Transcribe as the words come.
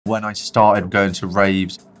When I started going to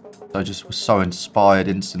raves, I just was so inspired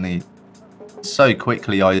instantly. So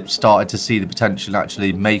quickly I started to see the potential in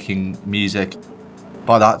actually making music.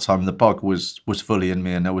 By that time the bug was fully in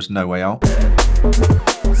me and there was no way out.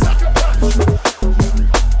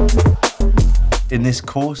 In this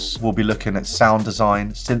course, we'll be looking at sound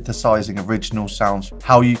design, synthesizing original sounds,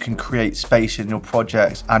 how you can create space in your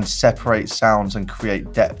projects and separate sounds and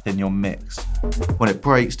create depth in your mix. When it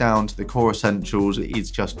breaks down to the core essentials,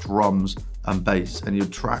 it's just drums and bass, and your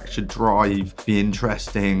track should drive, be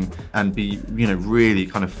interesting, and be, really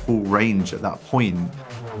kind of full range at that point.